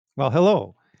Well,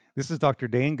 hello. This is Dr.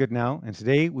 Dane Goodnow, and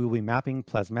today we will be mapping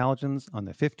plasmalogens on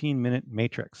the 15-minute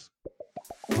matrix.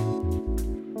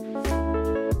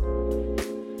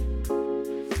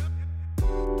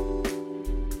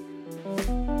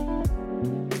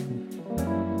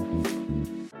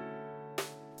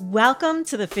 Welcome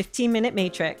to the 15-Minute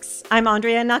Matrix. I'm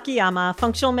Andrea Nakayama,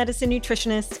 functional medicine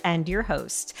nutritionist and your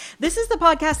host. This is the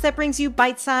podcast that brings you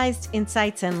bite-sized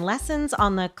insights and lessons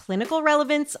on the clinical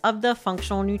relevance of the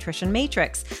functional nutrition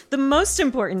matrix, the most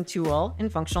important tool in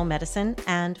functional medicine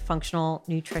and functional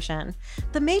nutrition.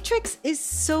 The matrix is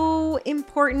so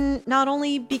important not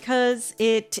only because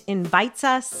it invites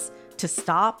us to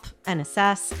stop and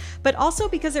assess, but also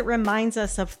because it reminds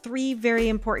us of three very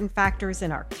important factors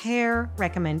in our care,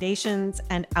 recommendations,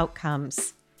 and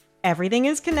outcomes. Everything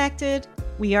is connected,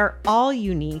 we are all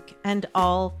unique, and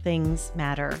all things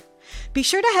matter. Be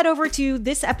sure to head over to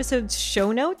this episode's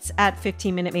show notes at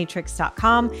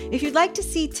 15minutematrix.com if you'd like to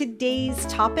see today's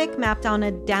topic mapped on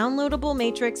a downloadable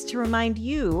matrix to remind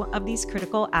you of these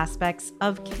critical aspects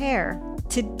of care.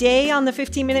 Today on the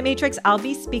 15-Minute Matrix, I'll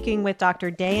be speaking with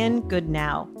Dr. Dane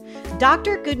Goodnow.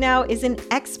 Dr. Goodnow is an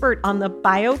expert on the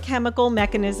biochemical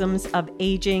mechanisms of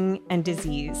aging and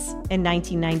disease. In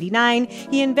 1999,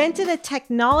 he invented a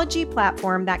technology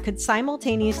platform that could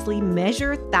simultaneously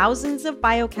measure thousands of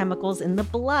biochemicals in the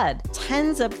blood.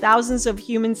 Tens of thousands of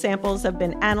human samples have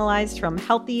been analyzed from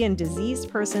healthy and diseased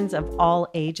persons of all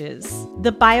ages.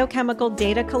 The biochemical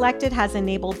data collected has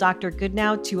enabled Dr.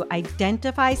 Goodnow to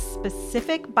identify specific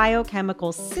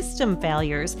biochemical system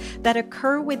failures that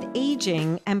occur with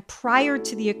aging and prior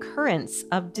to the occurrence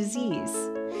of disease.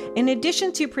 In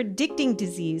addition to predicting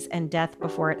disease and death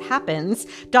before it happens,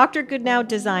 Dr. Goodnow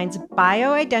designs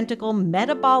bioidentical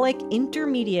metabolic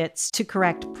intermediates to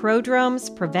correct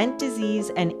prodromes, prevent disease,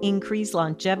 and increase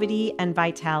longevity and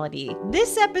vitality.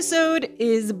 This episode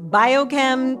is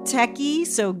biochem techie,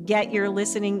 so get your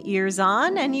listening ears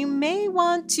on, and you may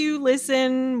want to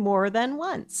listen more than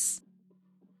once.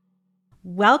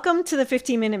 Welcome to the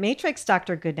 15-Minute Matrix,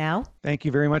 Dr. Goodnow. Thank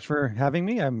you very much for having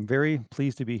me. I'm very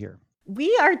pleased to be here.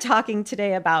 We are talking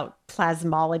today about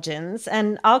plasmalogens,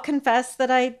 and I'll confess that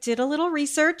I did a little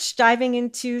research diving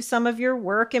into some of your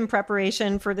work in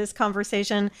preparation for this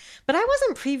conversation, but I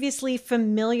wasn't previously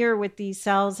familiar with these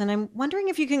cells, and I'm wondering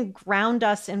if you can ground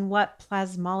us in what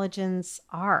plasmalogens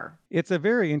are. It's a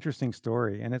very interesting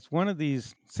story, and it's one of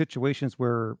these situations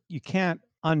where you can't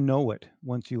unknow it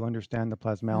once you understand the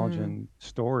plasmalogen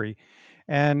story.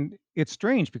 And it's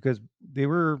strange because they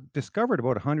were discovered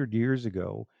about 100 years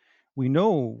ago. We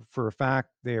know for a fact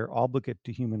they're obligate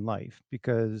to human life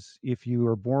because if you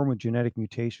are born with genetic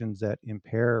mutations that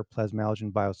impair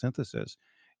plasmalogen biosynthesis,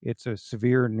 it's a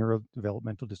severe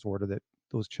neurodevelopmental disorder that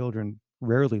those children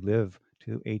rarely live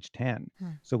to age 10.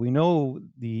 So we know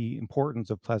the importance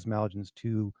of plasmalogens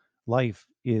to life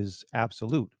is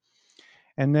absolute.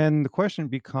 And then the question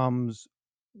becomes,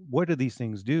 what do these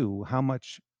things do? How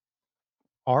much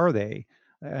are they?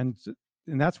 And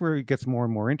and that's where it gets more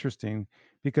and more interesting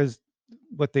because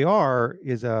what they are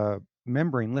is a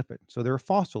membrane lipid. So they're a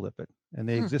phospholipid and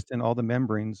they exist in all the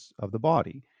membranes of the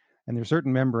body. And there are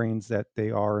certain membranes that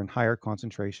they are in higher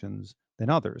concentrations than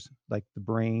others, like the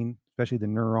brain, especially the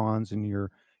neurons in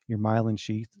your myelin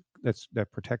sheath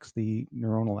that protects the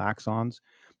neuronal axons,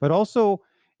 but also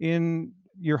in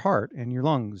your heart and your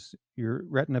lungs, your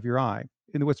retina of your eye.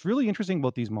 And what's really interesting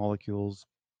about these molecules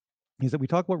is that we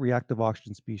talk about reactive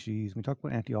oxygen species, we talk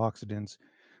about antioxidants,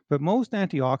 but most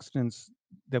antioxidants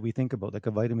that we think about, like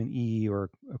a vitamin E or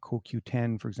a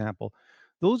CoQ10, for example,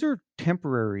 those are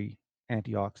temporary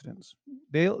antioxidants.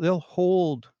 They'll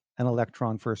hold an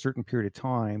electron for a certain period of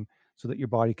time so that your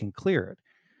body can clear it.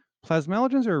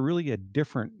 Plasmalogens are really a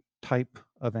different type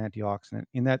of antioxidant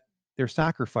in that they're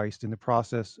sacrificed in the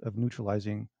process of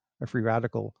neutralizing a free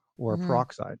radical or a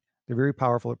peroxide. They're very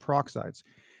powerful at peroxides.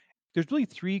 There's really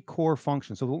three core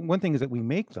functions. So one thing is that we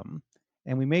make them,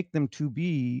 and we make them to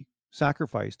be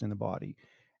sacrificed in the body.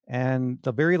 And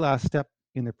the very last step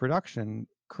in the production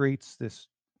creates this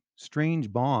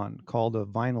strange bond called a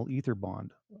vinyl ether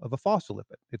bond of a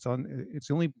phospholipid. It's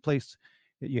the only place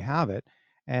that you have it,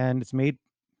 and it's made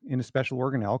in a special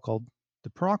organelle called the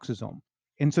peroxisome.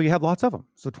 And so you have lots of them.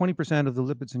 So 20% of the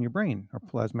lipids in your brain are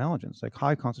plasmalogens, like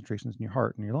high concentrations in your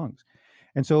heart and your lungs.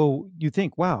 And so you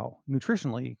think, wow,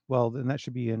 nutritionally, well, then that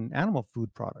should be in animal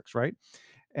food products, right?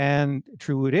 And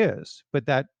true it is. But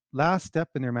that last step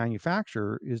in their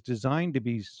manufacture is designed to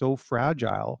be so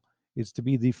fragile, is to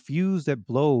be the fuse that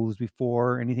blows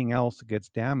before anything else gets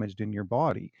damaged in your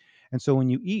body. And so when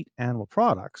you eat animal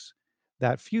products,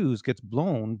 that fuse gets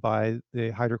blown by the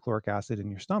hydrochloric acid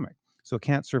in your stomach. So it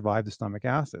can't survive the stomach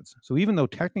acids. So even though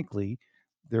technically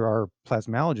there are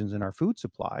plasmalogens in our food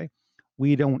supply,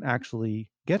 we don't actually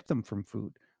get them from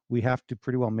food. We have to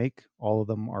pretty well make all of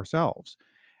them ourselves.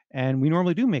 And we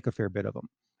normally do make a fair bit of them,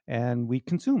 and we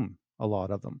consume a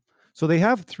lot of them. So they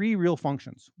have three real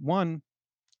functions. One,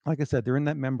 like I said, they're in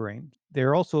that membrane.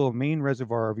 They're also a main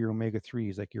reservoir of your omega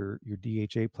 3s, like your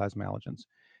DHA plasmalogens.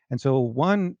 And so,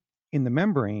 one, in the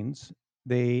membranes,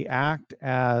 they act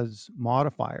as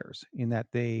modifiers in that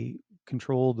they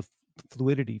control the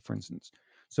fluidity, for instance.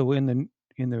 So in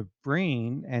the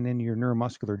brain and in your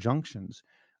neuromuscular junctions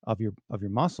of your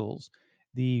muscles,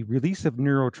 the release of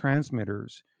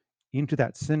neurotransmitters into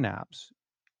that synapse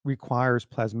requires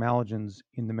plasmalogens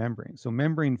in the membrane. So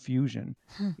membrane fusion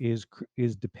Hmm.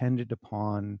 is dependent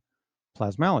upon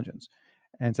plasmalogens,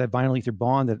 and it's that vinyl ether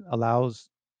bond that allows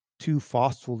two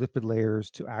phospholipid layers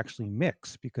to actually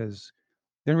mix because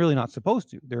they're really not supposed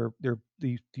to.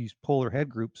 These polar head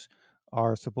groups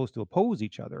are supposed to oppose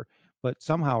each other, but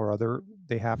somehow or other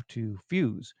they have to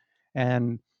fuse.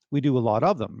 And we do a lot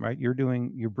of them, right? Your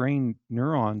brain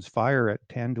neurons fire at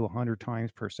 10 to 100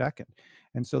 times per second.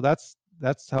 And so that's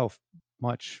how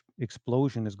much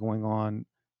explosion is going on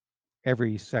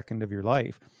every second of your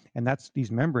life. And that's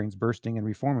these membranes bursting and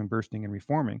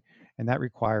reforming. And that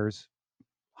requires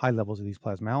high levels of these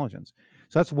plasmalogens.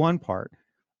 So that's one part.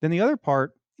 Then the other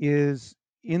part is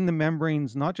in the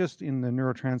membranes, not just in the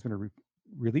neurotransmitter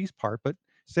release part, but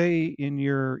say in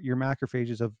your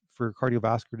macrophages of for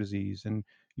cardiovascular disease and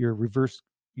your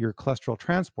cholesterol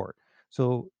transport.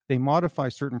 So they modify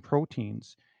certain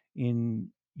proteins in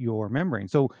your membrane.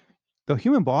 So the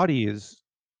human body is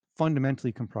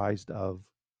fundamentally comprised of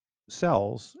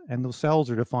cells, and those cells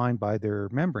are defined by their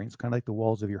membranes, kind of like the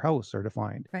walls of your house are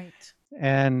defined. Right.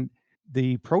 And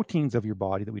the proteins of your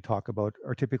body that we talk about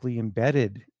are typically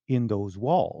embedded in those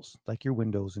walls, like your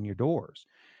windows and your doors.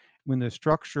 When the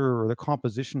structure or the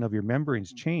composition of your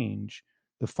membranes change,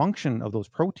 the function of those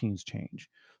proteins change.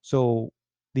 So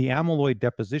the amyloid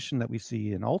deposition that we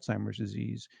see in Alzheimer's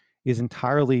disease is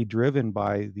entirely driven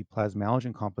by the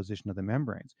plasmalogen composition of the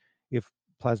membranes. If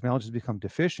plasmalogens become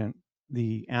deficient,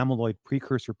 the amyloid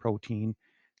precursor protein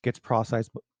gets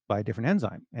processed by a different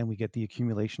enzyme, and we get the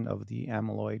accumulation of the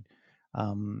amyloid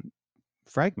um,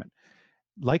 fragment.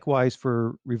 Likewise,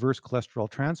 for reverse cholesterol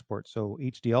transport, so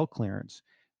HDL clearance,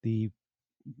 the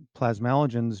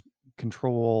plasmalogens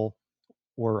control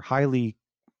or highly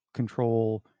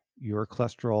control your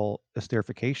cholesterol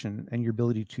esterification and your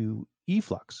ability to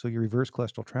efflux, so your reverse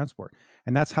cholesterol transport.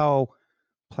 And that's how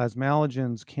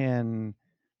plasmalogens can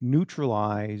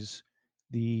neutralize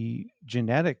the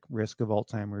genetic risk of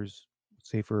Alzheimer's,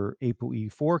 say for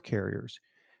ApoE4 carriers.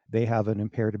 They have an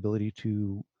impaired ability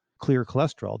to clear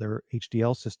cholesterol. Their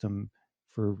HDL system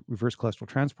for reverse cholesterol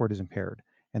transport is impaired,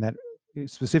 and that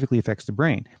specifically affects the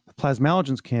brain. The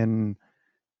plasmalogens can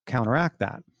counteract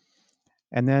that.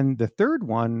 And then the third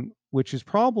one, which is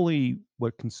probably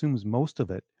what consumes most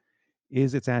of it,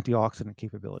 is its antioxidant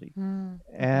capability. Mm-hmm.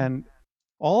 And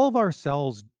all of our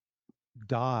cells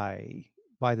die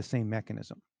by the same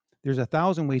mechanism. There's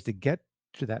 1,000 ways to get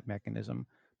to that mechanism,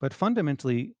 but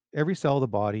fundamentally, every cell of the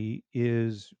body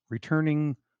is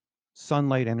returning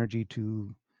sunlight energy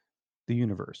to the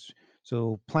universe.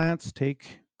 So plants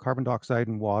take carbon dioxide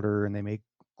and water and they make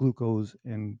glucose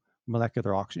and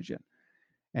molecular oxygen.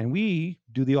 And we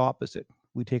do the opposite.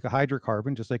 We take a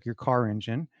hydrocarbon, just like your car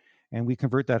engine, and we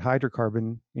convert that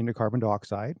hydrocarbon into carbon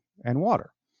dioxide and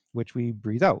water, which we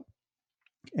breathe out.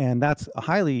 And that's a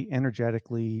highly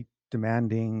energetically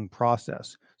demanding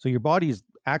process. So your body is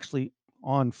actually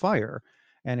on fire,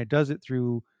 and it does it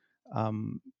through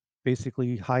um,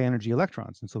 basically high energy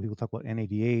electrons. And so people talk about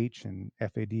NADH and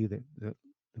FAD, the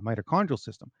mitochondrial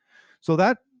system. So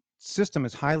that system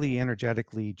is highly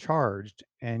energetically charged,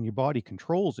 and your body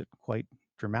controls it quite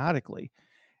dramatically.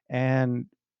 And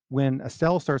when a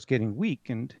cell starts getting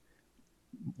weakened,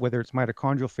 whether it's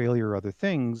mitochondrial failure or other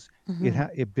things, Mm-hmm.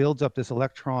 it builds up this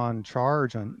electron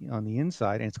charge on the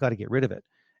inside, and it's got to get rid of it,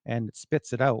 and it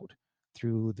spits it out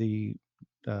through the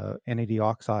NAD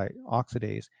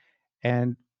oxidase.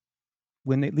 And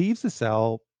when it leaves the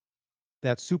cell,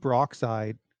 that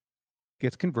superoxide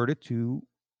gets converted to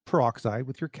peroxide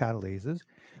with your catalases,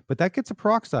 but that gets a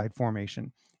peroxide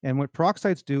formation. And what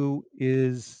peroxides do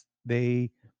is they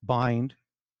bind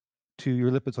to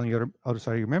your lipids on the outer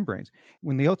side of your membranes.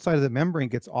 When the outside of the membrane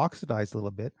gets oxidized a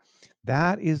little bit,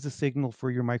 that is the signal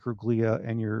for your microglia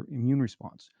and your immune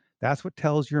response. That's what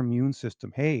tells your immune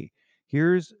system, hey,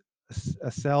 here's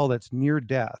a cell that's near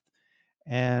death,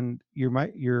 and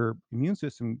your immune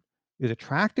system is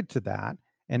attracted to that,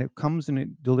 and it comes and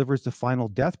it delivers the final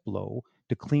death blow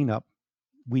to clean up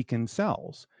weaken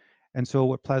cells. And so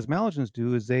what plasmalogens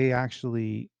do is they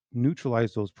actually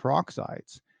neutralize those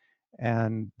peroxides,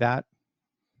 and that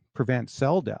prevents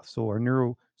cell death. So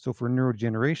for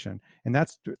neurodegeneration, and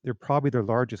they're probably their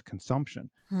largest consumption.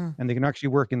 Hmm. And they can actually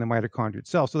work in the mitochondria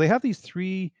itself. So they have these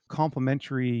three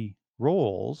complementary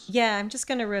roles. Yeah, I'm just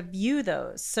going to review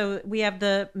those. So we have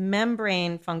the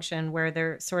membrane function where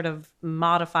they're sort of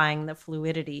modifying the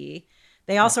fluidity.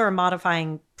 They Yeah. also are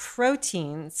modifying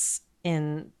proteins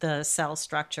in the cell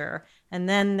structure, and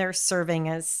then they're serving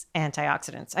as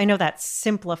antioxidants. I know that's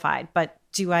simplified, but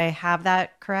do I have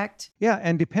that correct? Yeah,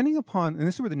 and depending upon, and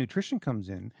this is where the nutrition comes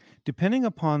in, depending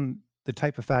upon the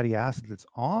type of fatty acid that's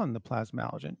on the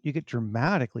plasmalogen, you get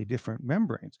dramatically different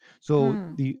membranes. So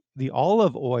Hmm. the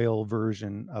olive oil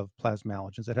version of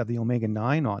plasmalogens that have the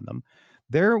omega-9 on them,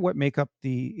 they're what make up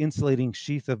the insulating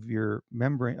sheath of your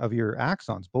membrane of your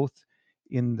axons, both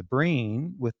in the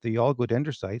brain with the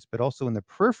oligodendrocytes, but also in the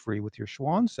periphery with your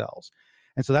Schwann cells.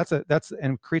 And so that's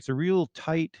and creates a real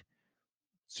tight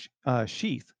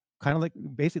sheath, kind of like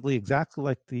basically exactly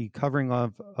like the covering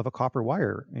of a copper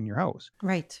wire in your house.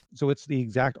 Right. So it's the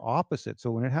exact opposite.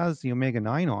 So when it has the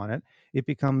omega-9 on it, it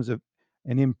becomes an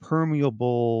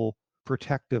impermeable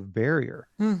protective barrier.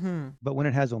 Hmm. But when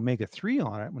it has omega-3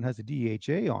 on it, when it has the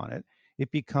DHA on it,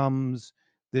 it becomes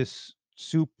this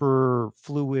super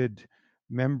fluid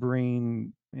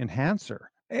membrane enhancer.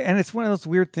 And it's one of those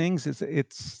weird things.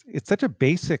 It's such a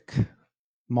basic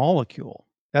molecule.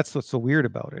 That's what's so weird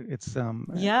about it.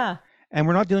 Yeah. And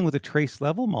we're not dealing with a trace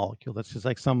level molecule that's just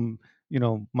like some,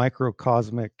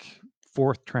 microcosmic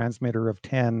fourth transmitter of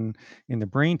 10 in the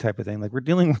brain type of thing. Like we're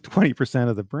dealing with 20%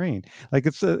 of the brain. Like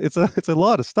it's a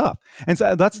lot of stuff. And so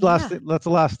Yeah. that's the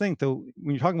last thing. So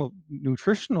when you're talking about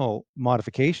nutritional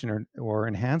modification or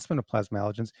enhancement of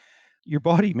plasmalogens, your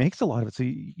body makes a lot of it. So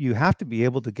you have to be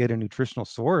able to get a nutritional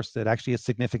source that actually has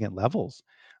significant levels,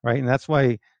 right? And that's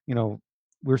why, you know,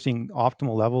 we're seeing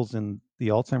optimal levels in the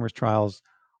Alzheimer's trials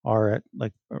are at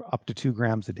like up to 2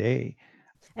 grams a day.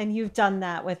 And you've done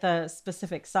that with a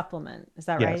specific supplement. Is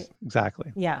that Yes, right?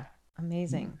 exactly. Yeah. Mm.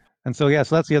 Amazing. And so, yeah,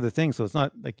 so that's the other thing. So it's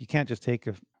not like you can't just take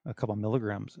a couple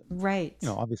milligrams. Right.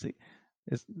 Obviously,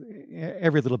 it's,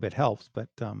 every little bit helps, but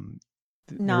there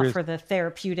Not is for the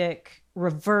therapeutic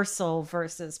reversal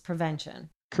versus prevention.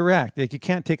 correct. Like you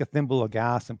can't take a thimble of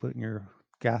gas and put it in your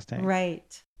gas tank.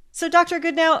 Right. So, Dr.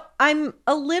 Goodnow, I'm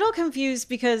a little confused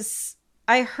because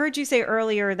I heard you say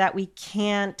earlier that we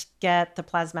can't get the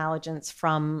plasmalogens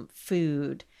from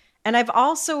food. And I've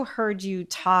also heard you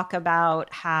talk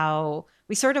about how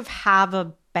we sort of have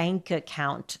a bank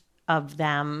account of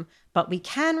them, but we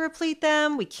can replete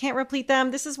them, we can't replete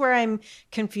them. This is where I'm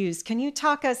confused. Can you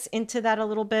talk us into that a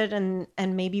little bit, and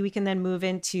maybe we can then move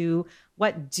into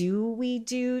what do we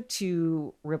do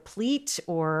to replete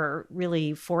or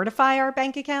really fortify our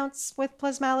bank accounts with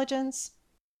plasmalogens?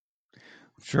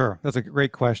 Sure, that's a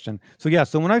great question. So yeah,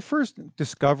 so when I first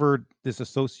discovered this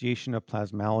association of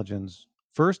plasmalogens,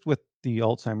 first with the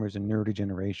Alzheimer's and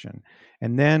neurodegeneration,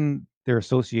 and then their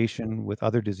association with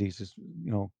other diseases,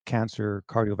 cancer,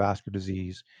 cardiovascular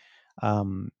disease.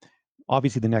 Um,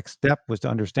 Obviously, the next step was to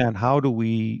understand how do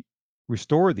we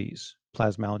restore these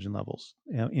plasmalogen levels,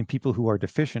 in people who are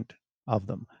deficient of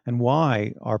them, and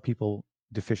why are people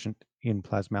deficient in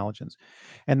plasmalogens?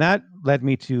 And that led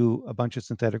me to a bunch of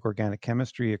synthetic organic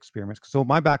chemistry experiments. So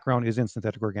my background is in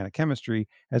synthetic organic chemistry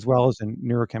as well as in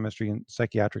neurochemistry and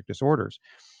psychiatric disorders.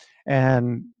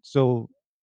 And so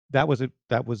that was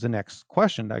the next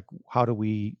question, like how do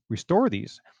we restore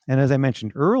these? And as I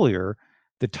mentioned earlier,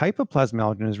 the type of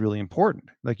plasmalogen is really important.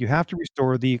 Like you have to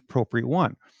restore the appropriate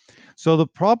one. So the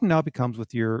problem now becomes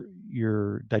with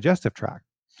your digestive tract.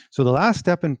 So the last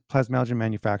step in plasmalogen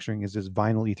manufacturing is this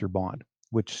vinyl ether bond,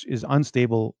 which is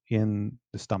unstable in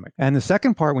the stomach. And the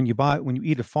second part, when you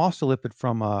eat a phospholipid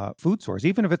from a food source,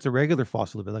 even if it's a regular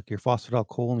phospholipid like your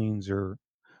phosphatidylcholines or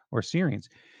serines,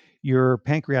 your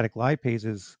pancreatic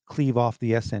lipases cleave off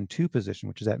the SN2 position,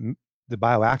 which is the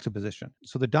bioactive position.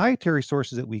 So the dietary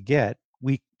sources that we get,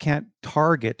 we can't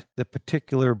target the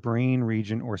particular brain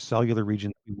region or cellular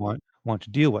region that we want to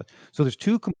deal with. So there's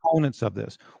two components of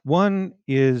this. One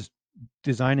is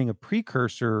designing a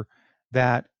precursor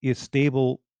that is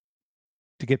stable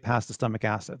to get past the stomach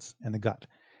acids and the gut.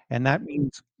 And that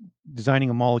means designing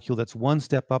a molecule that's one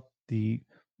step up the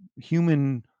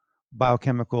human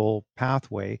biochemical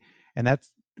pathway, and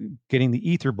that's getting the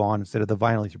ether bond instead of the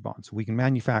vinyl ether bond. So we can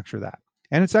manufacture that.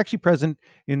 And it's actually present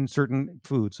in certain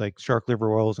foods like shark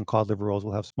liver oils and cod liver oils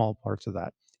will have small parts of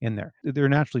that in there. They're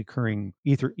naturally occurring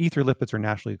ether lipids are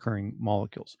naturally occurring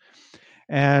molecules.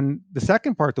 And the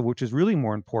second part, though, which is really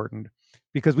more important,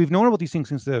 because we've known about these things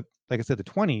since like I said, the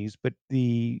 20s, but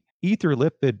the ether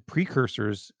lipid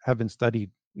precursors have been studied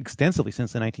extensively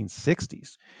since the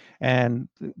 1960s. And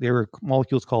there were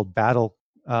molecules called battle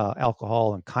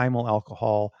alcohol and chimal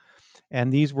alcohol.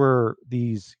 And these were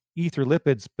these ether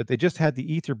lipids, but they just had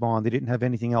the ether bond. They didn't have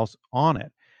anything else on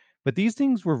it. But these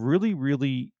things were really,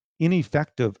 really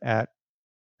ineffective at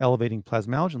elevating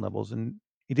plasmalogen levels. And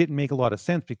it didn't make a lot of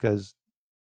sense because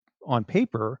on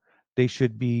paper, they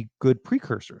should be good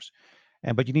precursors.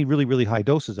 But you need really, really high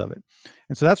doses of it.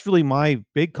 And so that's really my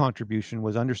big contribution,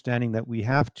 was understanding that we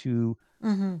have to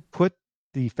Mm-hmm. put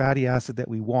the fatty acid that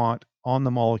we want on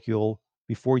the molecule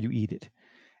before you eat it.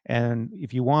 And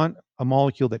if you want a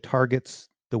molecule that targets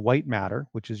the white matter,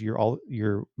 which is your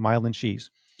myelin sheaths,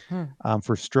 Hmm.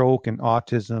 for stroke and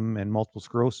autism and multiple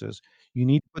sclerosis, you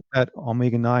need to put that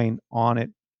omega-9 on it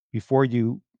before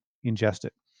you ingest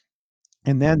it.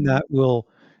 And then that will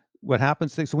what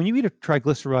happens so when you eat a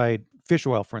triglyceride fish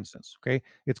oil, for instance, okay,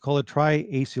 it's called a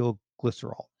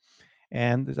triacylglycerol.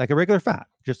 And it's like a regular fat,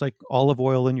 just like olive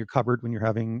oil in your cupboard when you're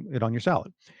having it on your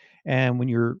salad. And when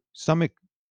your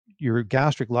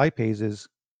gastric lipases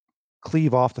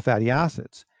cleave off the fatty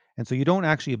acids. And so you don't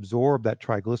actually absorb that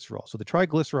triglycerol. So the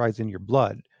triglycerides in your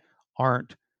blood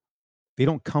aren't they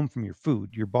don't come from your food.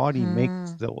 Your body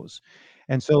makes Hmm. those.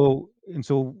 And so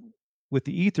with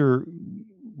the ether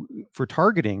for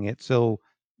targeting it, so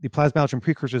the plasmalogen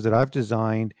precursors that I've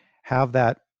designed have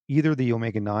that either the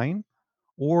omega-9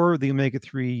 or the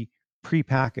omega-3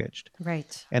 prepackaged.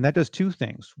 Right. And that does two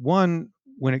things. One,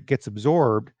 when it gets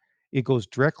absorbed, it goes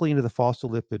directly into the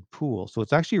phospholipid pool. So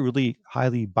it's actually a really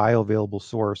highly bioavailable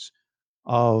source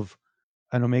of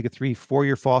an omega-3 for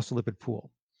your phospholipid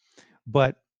pool.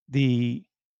 But the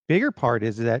bigger part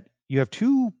is that you have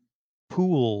two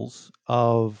pools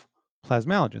of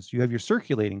plasmalogens. You have your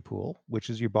circulating pool, which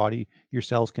is your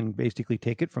cells can basically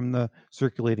take it from the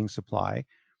circulating supply,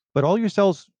 but all your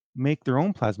cells make their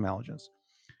own plasmalogens.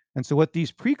 And so what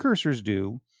these precursors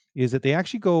do is that they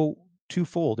actually go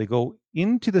twofold. They go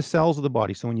into the cells of the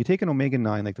body. So when you take an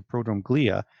omega-9, like the prodrome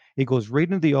glia, it goes right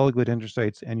into the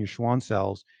oligodendrocytes and your Schwann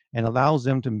cells and allows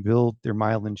them to build their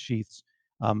myelin sheaths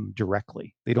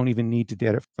directly. They don't even need to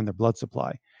get it from their blood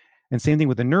supply. And same thing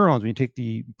with the neurons. When you take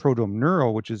the prodrome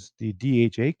neuro, which is the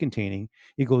DHA containing,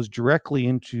 it goes directly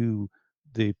into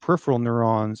the peripheral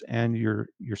neurons and your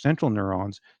central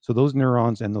neurons. So those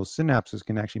neurons and those synapses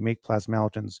can actually make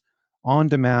plasmalogens on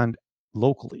demand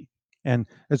locally. And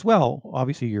as well,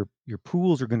 obviously your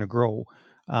pools are going to grow.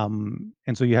 And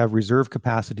so you have reserve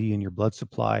capacity in your blood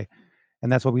supply.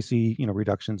 And that's why we see,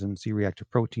 reductions in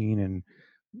C-reactive protein,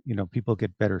 and people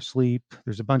get better sleep.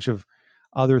 There's a bunch of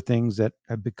other things that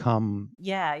have become.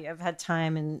 Yeah, I've had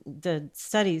time in the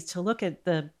studies to look at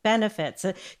the benefits.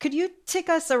 Could you take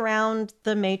us around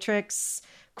the matrix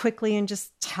quickly and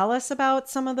just tell us about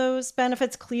some of those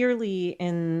benefits? Clearly,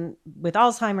 in with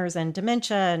Alzheimer's and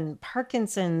dementia and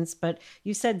Parkinson's, but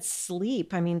you said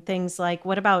sleep. I mean, things like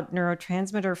what about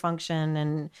neurotransmitter function?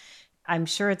 And I'm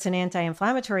sure it's an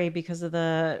anti-inflammatory because of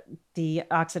the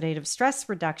oxidative stress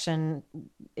reduction.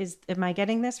 Am I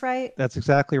getting this right? That's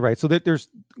exactly right. So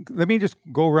let me just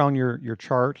go around your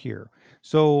chart here.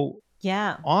 So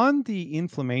Yeah. on the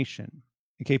inflammation,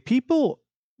 okay, people,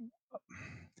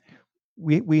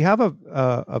 we have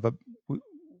a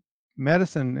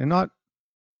medicine, and not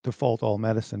to fault all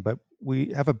medicine, but we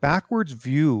have a backwards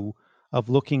view of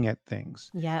looking at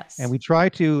things. And Yes. we try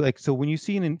to, like, so when you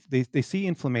see they see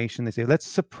inflammation, they say, let's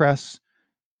suppress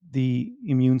the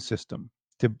immune system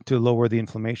to lower the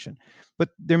inflammation.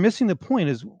 But they're missing the point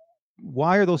is,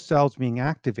 why are those cells being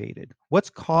activated? What's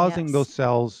causing those Yes.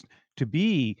 cells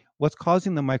what's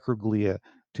causing the microglia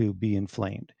to be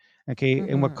inflamed? Okay.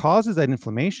 And what Mm-hmm. causes that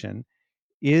inflammation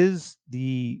is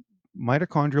the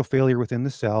mitochondrial failure within the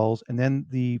cells, and then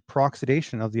the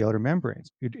peroxidation of the outer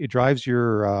membranes. It drives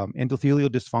your endothelial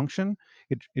dysfunction.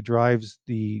 It drives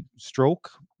the stroke,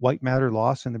 white matter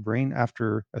loss in the brain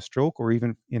after a stroke, or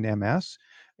even in MS.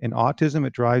 In autism,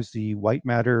 it drives the white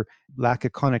matter lack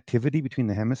of connectivity between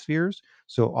the hemispheres.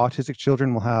 So autistic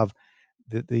children will have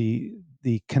the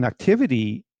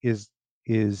connectivity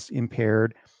is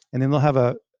impaired, and then they'll have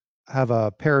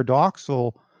a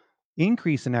paradoxal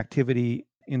increase in activity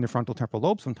in the frontal temporal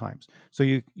lobe sometimes. So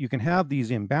you can have these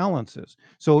imbalances.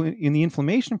 So in the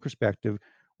inflammation perspective,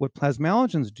 what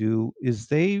plasmalogens do is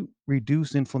they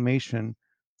reduce inflammation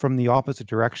from the opposite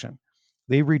direction.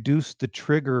 They reduce the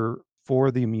trigger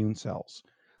for the immune cells.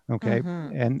 Okay.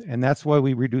 Mm-hmm. And that's why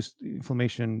we reduce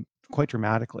inflammation quite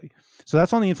dramatically. So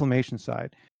that's on the inflammation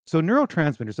side. So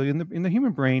neurotransmitters. So in the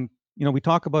human brain, we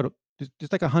talk about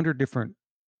just like 100 different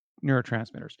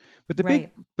neurotransmitters. But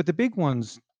Right. the big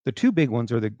ones, the two big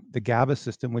ones are the GABA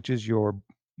system, which is your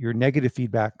negative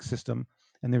feedback system,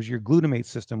 and there's your glutamate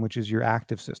system, which is your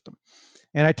active system.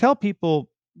 And I tell people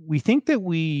we think that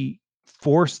we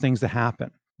force things to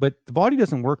happen, but the body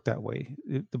doesn't work that way.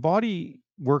 The body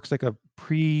works like a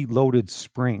preloaded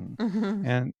spring. Hmm.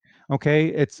 And okay,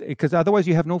 it's because otherwise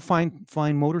you have no fine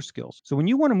motor skills. So when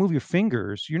you want to move your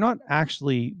fingers, you're not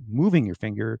actually moving your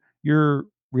finger, you're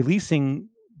releasing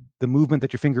the movement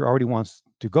that your finger already wants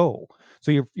to go.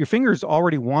 So your fingers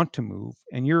already want to move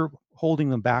and you're holding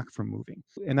them back from moving.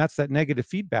 And that's that negative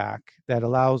feedback that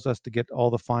allows us to get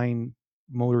all the fine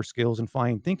motor skills and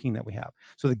fine thinking that we have.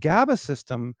 So the GABA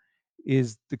system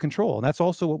is the control. And that's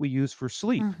also what we use for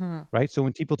sleep, Hmm. right? So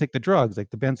when people take the drugs like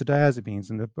the benzodiazepines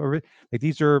and like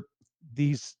these are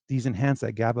these enhance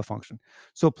that GABA function.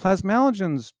 So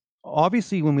plasmalogens,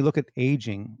 obviously, when we look at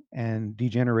aging and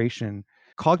degeneration,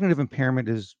 cognitive impairment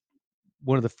is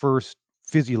one of the first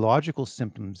physiological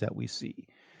symptoms that we see.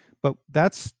 But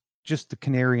that's just the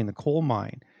canary in the coal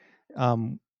mine.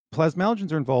 Um,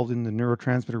 Plasmalogens are involved in the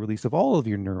neurotransmitter release of all of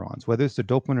your neurons, whether it's a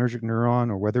dopaminergic neuron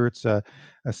or whether it's a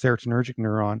serotonergic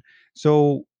neuron.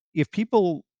 So if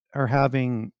people are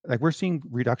having, like, we're seeing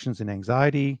reductions in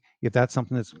anxiety, if that's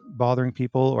something that's bothering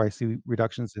people, or I see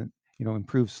reductions in,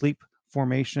 improved sleep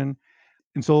formation.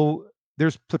 And so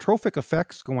there's pleiotropic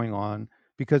effects going on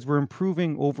because we're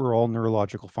improving overall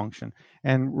neurological function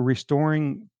and we're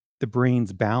restoring the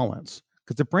brain's balance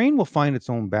because the brain will find its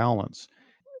own balance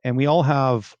and we all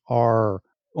have our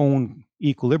own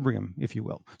equilibrium, if you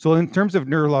will. So, in terms of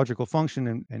neurological function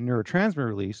and neurotransmitter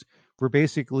release, we're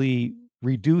basically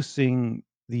reducing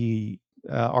the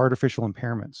artificial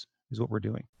impairments, is what we're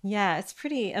doing. Yeah, it's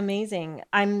pretty amazing.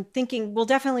 I'm thinking we'll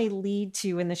definitely lead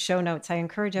to in the show notes. I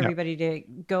encourage Yeah. everybody to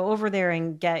go over there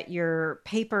and get your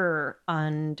paper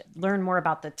and learn more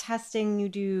about the testing you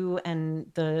do and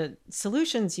the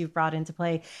solutions you've brought into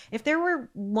play. If there were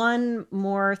one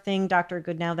more thing, Dr.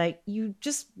 Goodnow, that you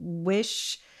just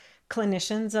wish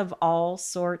clinicians of all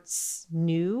sorts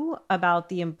knew about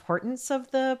the importance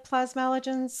of the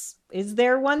plasmalogens, is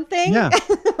there one thing? Yeah.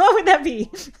 What would that be?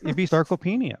 It'd be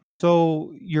sarcopenia.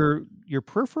 So your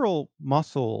peripheral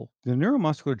muscle, the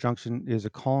neuromuscular junction is a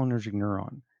cholinergic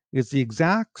neuron. It's the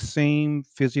exact same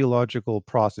physiological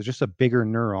process, just a bigger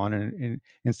neuron, and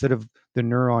instead of the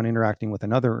neuron interacting with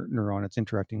another neuron, it's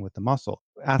interacting with the muscle.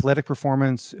 Athletic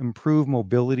performance, improved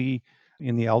mobility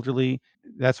in the elderly.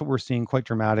 That's what we're seeing quite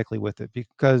dramatically with it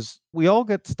because we all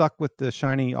get stuck with the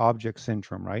shiny object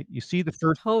syndrome, right? You see the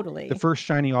Totally. first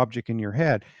shiny object in your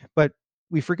head, but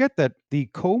we forget that the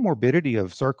comorbidity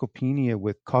of sarcopenia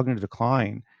with cognitive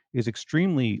decline is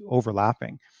extremely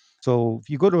overlapping. So if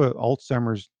you go to an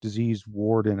Alzheimer's disease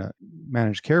ward in a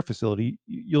managed care facility,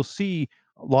 you'll see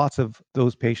lots of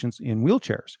those patients in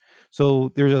wheelchairs.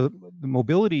 So the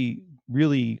mobility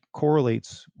really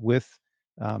correlates with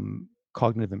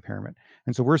cognitive impairment.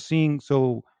 And so we're seeing,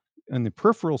 so in the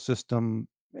peripheral system,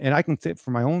 and I can say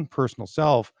for my own personal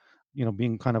self,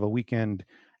 being kind of a weekend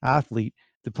athlete,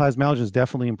 the plasmalogens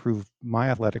definitely improve my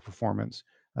athletic performance,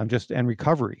 just and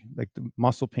recovery. Like the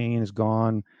muscle pain is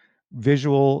gone,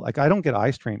 visual. Like I don't get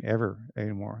eye strain ever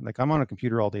anymore. Like I'm on a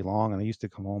computer all day long, and I used to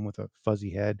come home with a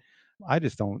fuzzy head. I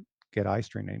just don't get eye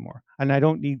strain anymore, and I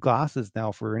don't need glasses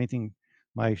now for anything.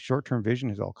 My short-term vision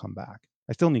has all come back.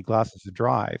 I still need glasses to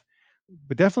drive,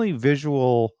 but definitely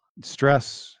visual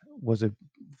stress was a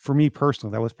for me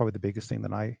personally, that was probably the biggest thing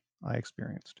that I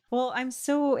experienced. Well, I'm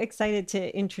so excited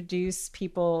to introduce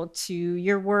people to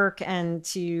your work and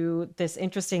to this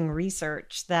interesting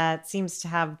research that seems to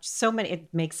have so many,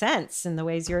 it makes sense in the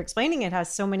ways you're explaining it,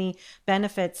 has so many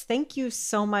benefits. Thank you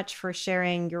so much for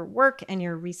sharing your work and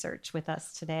your research with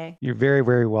us today. You're very,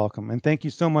 very welcome. And thank you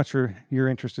so much for your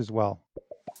interest as well.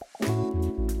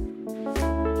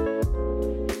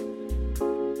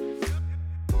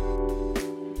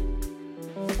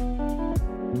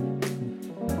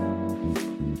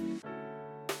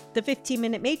 The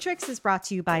 15-Minute Matrix is brought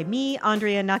to you by me,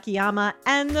 Andrea Nakayama,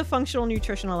 and the Functional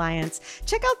Nutrition Alliance.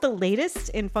 Check out the latest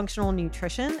in functional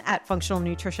nutrition at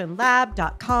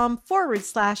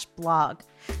functionalnutritionlab.com/blog.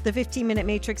 The 15-Minute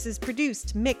Matrix is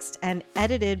produced, mixed, and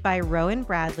edited by Rowan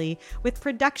Bradley with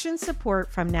production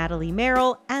support from Natalie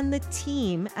Merrill and the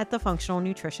team at the Functional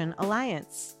Nutrition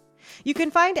Alliance. You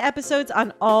can find episodes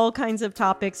on all kinds of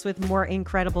topics with more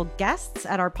incredible guests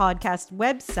at our podcast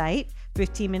website,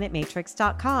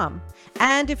 15minutematrix.com.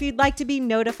 And if you'd like to be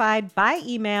notified by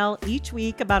email each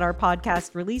week about our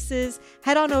podcast releases,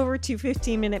 head on over to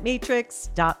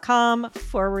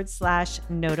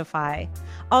 15minutematrix.com/notify.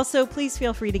 Also, please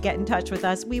feel free to get in touch with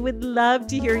us. We would love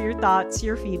to hear your thoughts,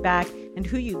 your feedback, and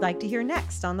who you'd like to hear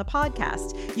next on the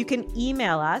podcast. You can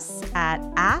email us at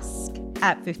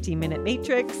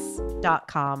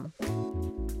ask@15minutematrix.com.